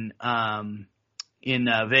in Vega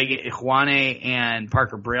Ijuane and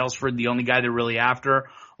Parker Brailsford. The only guy they're really after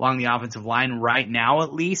along the offensive line right now,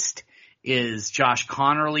 at least, is Josh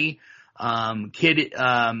Connerly. Kid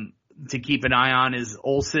to keep an eye on is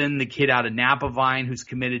Olsen, the kid out of Napavine who's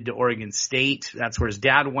committed to Oregon State. That's where his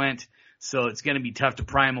dad went. So it's going to be tough to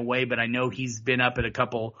pry him away, but I know he's been up at a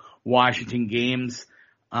couple Washington games.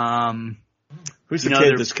 Who's the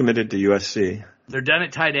kid that's committed to USC? They're done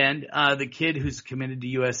at tight end. The kid who's committed to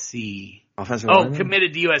USC. Offensive Oh, lineman?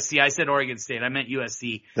 committed to USC. I said Oregon State. I meant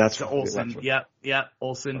USC. That's Olsen. that's what- Yep,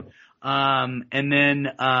 Olsen. And then,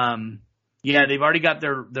 they've already got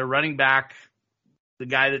their running back, the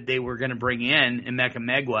guy that they were going to bring in, Emeka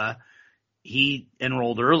Megwa. He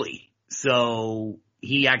enrolled early. So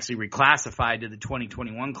he actually reclassified to the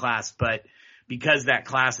 2021 class, but because that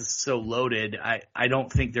class is so loaded, I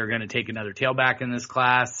don't think they're going to take another tailback in this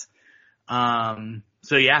class.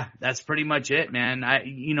 So yeah, that's pretty much it, man.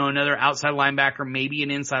 Another outside linebacker, maybe an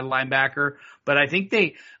inside linebacker, but I think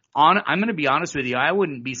I'm going to be honest with you. I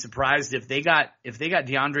wouldn't be surprised if they got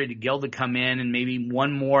DeAndre DeGill to come in and maybe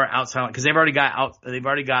one more outside, cause they've already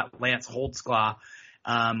got Lance Holtzclaw,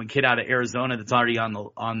 a kid out of Arizona that's already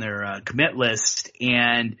on their commit list.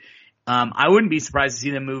 And, I wouldn't be surprised to see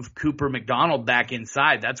them move Cooper McDonald back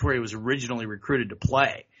inside. That's where he was originally recruited to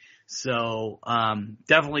play. So,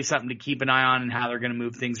 definitely something to keep an eye on and how they're going to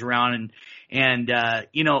move things around. And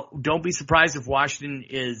don't be surprised if Washington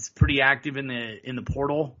is pretty active in the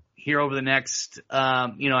portal here over the next,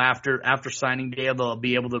 after signing day. They'll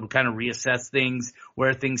be able to kind of reassess things,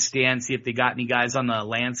 where things stand, see if they got any guys on the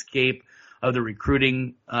landscape of the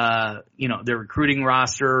recruiting, their recruiting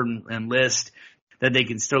roster and list that they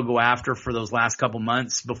can still go after for those last couple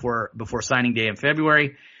months before signing day in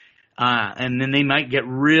February. And then they might get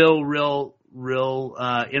real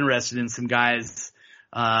interested in some guys.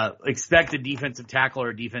 Expect a defensive tackle or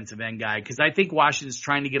a defensive end guy, because I think Washington's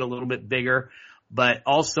trying to get a little bit bigger, but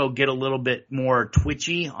also get a little bit more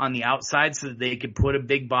twitchy on the outside so that they could put a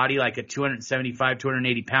big body like a 275,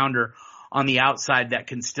 280 pounder on the outside that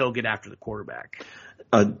can still get after the quarterback.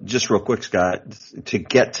 Just real quick, Scott, to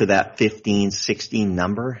get to that 15, 16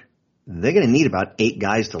 number, they're going to need about 8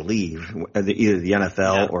 guys to leave either the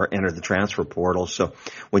NFL or enter the transfer portal. So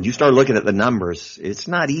when you start looking at the numbers, it's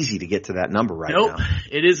not easy to get to that number right now. Nope,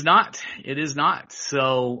 it is not. It is not.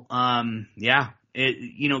 So, guys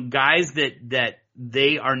that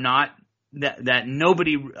they are not, that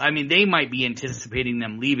nobody, they might be anticipating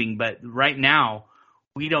them leaving, but right now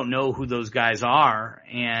we don't know who those guys are.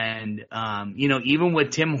 And, even with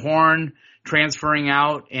Tim Horn transferring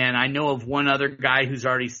out, and I know of one other guy who's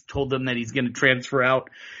already told them that he's going to transfer out,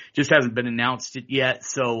 just hasn't been announced it yet.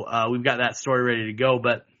 So, we've got that story ready to go,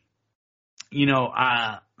 but,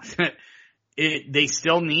 they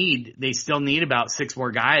still need about 6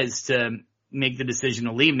 more guys to make the decision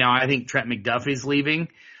to leave. Now, I think Trent McDuffie's leaving.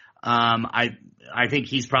 I think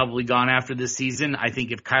he's probably gone after this season. I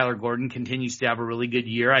think if Kyler Gordon continues to have a really good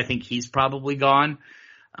year, I think he's probably gone.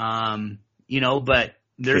 But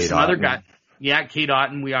there's some other guys. Yeah, Cade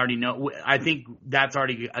Otton, we already know. I think that's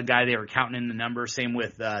already a guy they were counting in the number. Same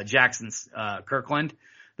with Jackson Kirkland.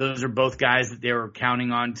 Those are both guys that they were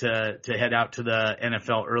counting on to head out to the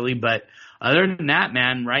NFL early. But other than that,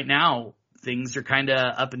 man, right now things are kind of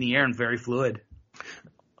up in the air and very fluid.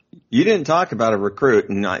 You didn't talk about a recruit,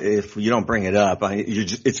 and if you don't bring it up,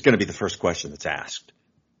 it's going to be the first question that's asked.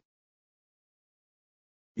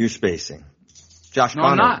 You're spacing. Josh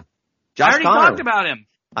Connerly. I'm not. Josh I already Connerly. talked about him.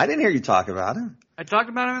 I didn't hear you talk about him. I talked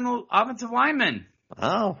about him in the offensive lineman.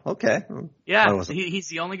 Oh, okay. Yeah, he's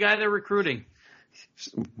the only guy they're recruiting.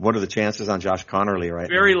 What are the chances on Josh Connerly right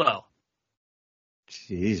now? Very low.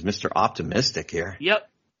 Jeez, Mr. Optimistic here. Yep.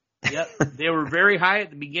 They were very high at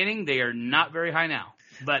the beginning. They are not very high now.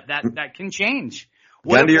 But that can change.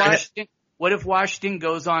 What if Washington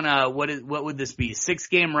goes on what would this be?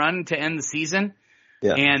 6-game run to end the season?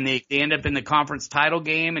 Yeah. And they end up in the conference title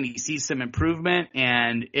game and he sees some improvement,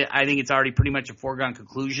 and I think it's already pretty much a foregone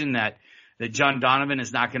conclusion that John Donovan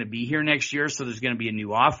is not going to be here next year, so there's going to be a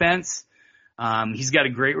new offense. He's got a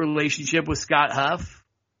great relationship with Scott Huff.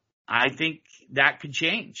 I think that could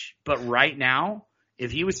change. But right now,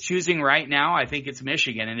 if he was choosing right now, I think it's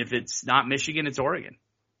Michigan. And if it's not Michigan, it's Oregon.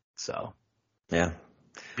 So, yeah.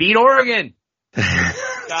 Beat Oregon.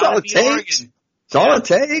 That's all it takes. It's all it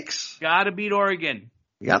takes. Got to beat Oregon.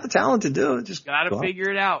 You got the talent to do it. Just got to figure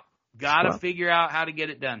it out. Got to figure out how to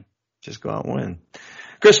get it done. Just go out and win.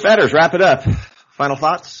 Chris Fetters, wrap it up. Final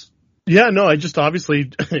thoughts? Yeah, no, I just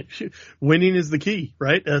obviously winning is the key,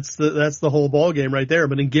 right? That's the whole ball game right there.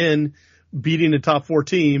 But again, beating a top 4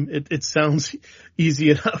 team, it sounds easy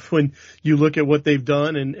enough when you look at what they've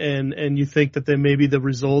done and you think that then maybe the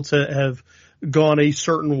results have gone a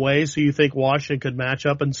certain way. So you think Washington could match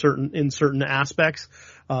up in certain aspects.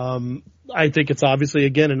 I think it's obviously,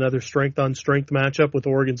 again, another strength on strength matchup with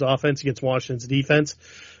Oregon's offense against Washington's defense.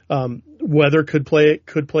 Weather could play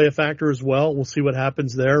a factor as well. We'll see what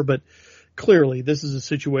happens there, but clearly this is a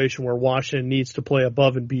situation where Washington needs to play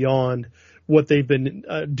above and beyond what they've been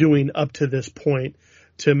doing up to this point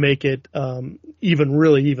to make it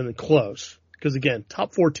even close. Because again,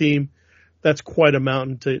 top 4 team, that's quite a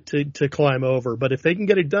mountain to climb over. But if they can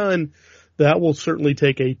get it done, that will certainly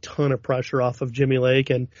take a ton of pressure off of Jimmy Lake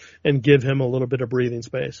and give him a little bit of breathing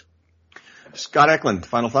space. Scott Eklund,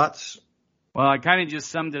 final thoughts? Well, I kind of just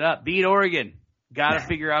summed it up. Beat Oregon. Got to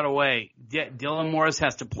figure out a way. Dylan Morris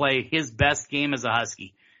has to play his best game as a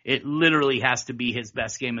Husky. It literally has to be his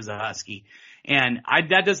best game as a Husky. And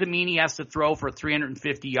that doesn't mean he has to throw for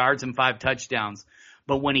 350 yards and 5 touchdowns.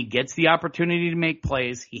 But when he gets the opportunity to make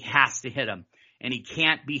plays, he has to hit them. And he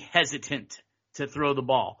can't be hesitant to throw the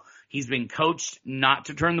ball. He's been coached not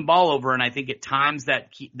to turn the ball over, and I think at times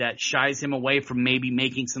that shies him away from maybe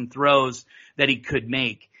making some throws that he could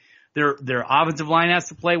make. Their offensive line has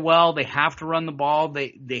to play well. They have to run the ball.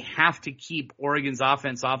 They have to keep Oregon's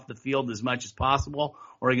offense off the field as much as possible.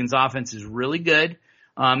 Oregon's offense is really good.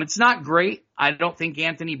 It's not great. I don't think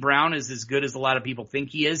Anthony Brown is as good as a lot of people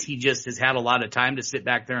think he is. He just has had a lot of time to sit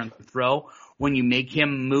back there and throw. When you make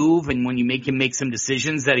him move and when you make him make some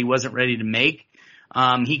decisions that he wasn't ready to make,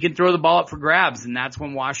 he can throw the ball up for grabs, and that's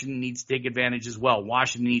when Washington needs to take advantage as well.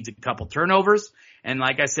 Washington needs a couple turnovers, and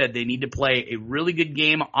like I said, they need to play a really good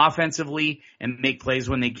game offensively and make plays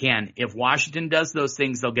when they can. If Washington does those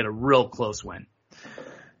things, they'll get a real close win.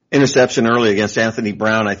 Interception early against Anthony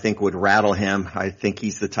Brown, I think, would rattle him. I think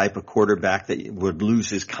he's the type of quarterback that would lose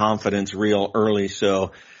his confidence real early.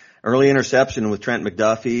 So early interception with Trent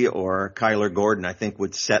McDuffie or Kyler Gordon, I think,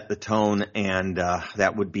 would set the tone, and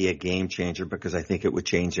that would be a game changer because I think it would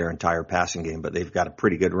change their entire passing game. But they've got a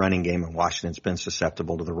pretty good running game, and Washington's been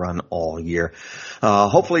susceptible to the run all year.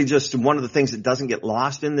 Hopefully just one of the things that doesn't get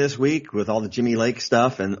lost in this week with all the Jimmy Lake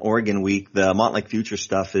stuff and Oregon week, the Montlake Future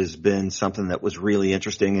stuff has been something that was really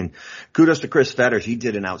interesting. And kudos to Chris Fetters. He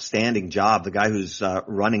did an outstanding job. The guy who's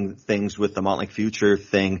running things with the Montlake Future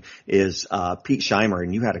thing is Pete Scheimer,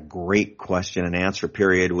 and you had a great question and answer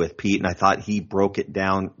period with Pete, and I thought he broke it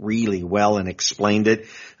down really well and explained it.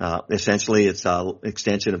 Essentially, it's an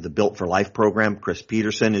extension of the Built for Life program. Chris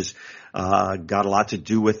Peterson has got a lot to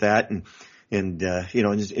do with that, and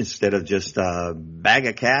instead of just a bag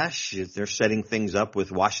of cash, they're setting things up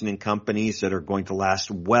with Washington companies that are going to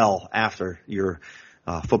last well after your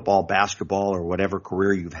football, basketball, or whatever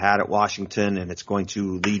career you've had at Washington, and it's going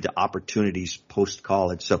to lead to opportunities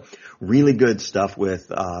post-college. So really good stuff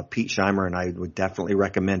with Pete Scheimer, and I would definitely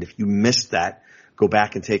recommend, if you missed that, go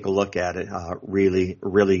back and take a look at it. Really,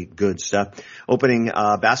 really good stuff. Opening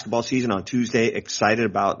basketball season on Tuesday. Excited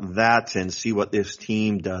about that and see what this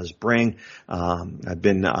team does bring. I've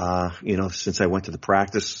been, since I went to the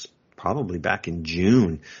practice probably back in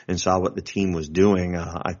June and saw what the team was doing.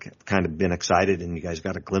 I kind of been excited, and you guys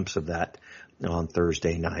got a glimpse of that on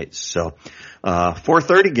Thursday night. So,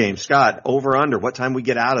 4:30 game. Scott, over under, what time we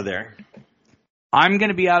get out of there? I'm going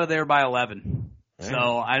to be out of there by 11. Yeah.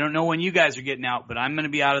 So I don't know when you guys are getting out, but I'm going to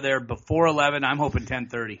be out of there before 11. I'm hoping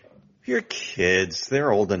 10:30. Your kids,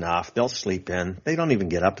 they're old enough. They'll sleep in. They don't even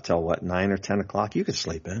get up until 9 or 10 o'clock. You could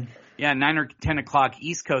sleep in. Yeah, 9 or 10 o'clock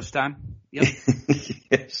East Coast time. Yep.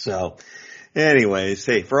 So, anyways,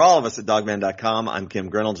 hey, for all of us at Dogman.com, I'm Kim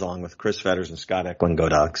Grinolds along with Chris Fetters and Scott Eklund. Go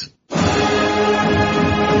Dogs.